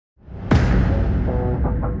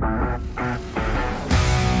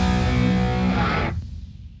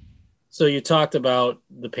So you talked about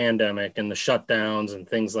the pandemic and the shutdowns and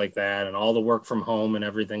things like that, and all the work from home and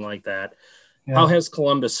everything like that. How Yeah. has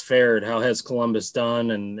Columbus fared? How has Columbus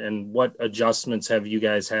done? And what adjustments have you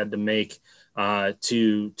guys had to make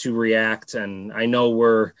to react? And I know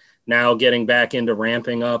we're now getting back into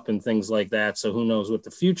ramping up and things like that. So who knows what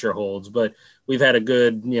the future holds? But we've had a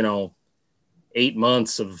good, 8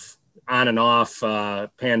 months of on and off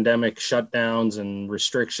pandemic shutdowns and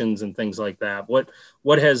restrictions and things like that.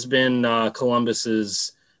 What has been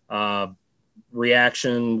Columbus's uh,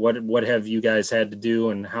 reaction? What have you guys had to do,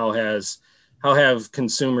 and how have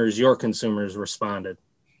your consumers responded?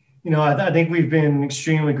 I think we've been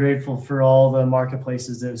extremely grateful for all the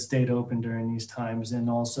marketplaces that have stayed open during these times, and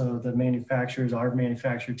also the manufacturers, our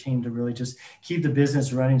manufacturer team, to really just keep the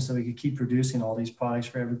business running so we could keep producing all these products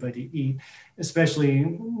for everybody to eat,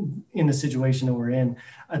 especially in the situation that we're in.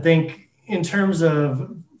 I think in terms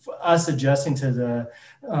of us adjusting to the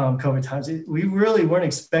COVID times, we really weren't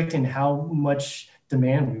expecting how much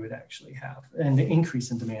demand we would actually have, and the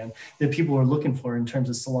increase in demand that people were looking for in terms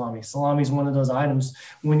of salami. Salami is one of those items,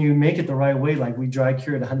 when you make it the right way, like we dry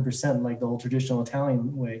cure it 100%, like the old traditional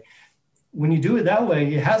Italian way. When you do it that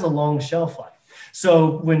way, it has a long shelf life.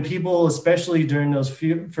 So when people, especially during those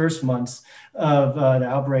first months of the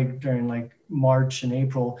outbreak during like March and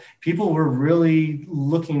April, people were really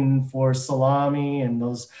looking for salami and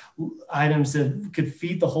those items that could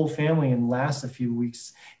feed the whole family and last a few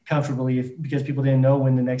weeks comfortably, because people didn't know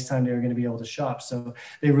when the next time they were going to be able to shop. So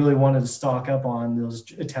they really wanted to stock up on those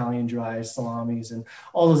Italian dry salamis and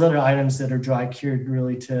all those other items that are dry cured,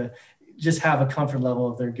 really to just have a comfort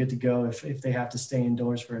level if they're good to go if they have to stay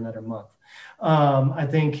indoors for another month. I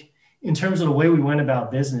think in terms of the way we went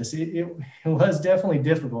about business, it was definitely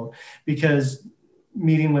difficult, because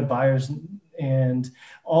meeting with buyers and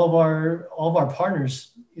all of our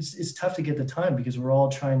partners, it's tough to get the time, because we're all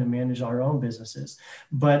trying to manage our own businesses.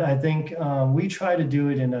 But I think we try to do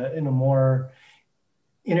it in a more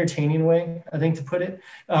entertaining way, I think, to put it.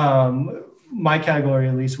 My category,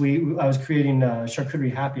 at least, I was creating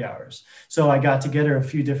charcuterie happy hours. So I got together a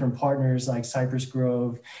few different partners like Cypress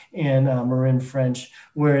Grove and Marin French,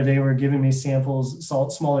 where they were giving me samples,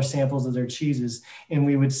 smaller samples of their cheeses. And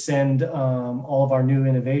we would send all of our new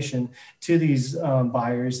innovation to these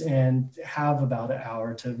buyers and have about an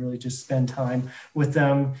hour to really just spend time with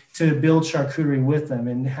them, to build charcuterie with them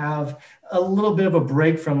and have a little bit of a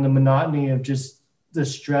break from the monotony of just the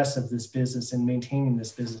stress of this business and maintaining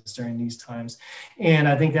this business during these times. And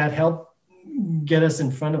I think that helped get us in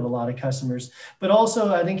front of a lot of customers. But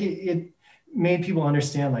also I think it made people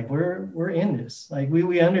understand, like, we're in this. Like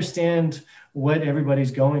we understand what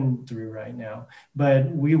everybody's going through right now, but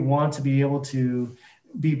we want to be able to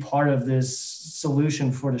be part of this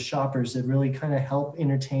solution for the shoppers that really kind of help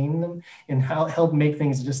entertain them and help make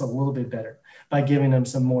things just a little bit better by giving them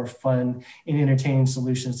some more fun and entertaining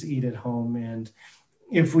solutions to eat at home. And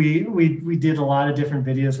if we did a lot of different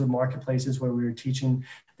videos with marketplaces where we were teaching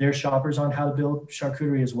their shoppers on how to build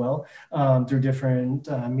charcuterie as well, through different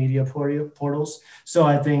media portals. So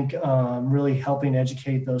I think really helping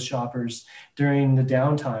educate those shoppers during the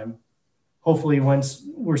downtime. Hopefully, once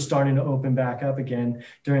we're starting to open back up again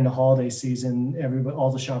during the holiday season,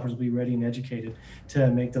 all the shoppers will be ready and educated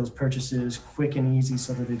to make those purchases quick and easy,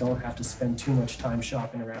 so that they don't have to spend too much time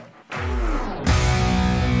shopping around.